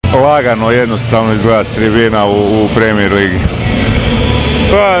lagano jednostavno izgleda s tribina u Premier ligi?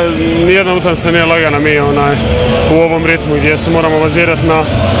 Pa, nijedna utakmica nije lagana, mi u ovom ritmu gdje se moramo bazirati na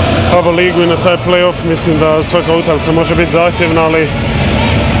ABA ligu i na taj play-off. Mislim da svaka utakmica može biti zahtjevna,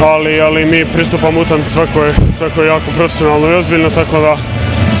 ali mi pristupamo utakmici svakoj jako profesionalno i ozbiljno, tako da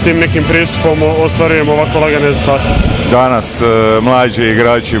s tim nekim pristupom ostvarujemo ovako lagane rezultate. Danas mlađi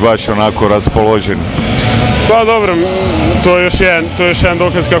igrači baš onako raspoloženi. Pa dobro, to je još jedan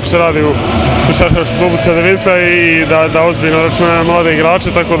dokaz kako se radi u košarkaškom klubu Cedevita i da ozbiljno računaju mlade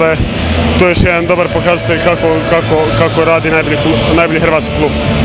igrače, tako da je to još jedan dobar pokazatelj kako radi najbolji hrvatski klub.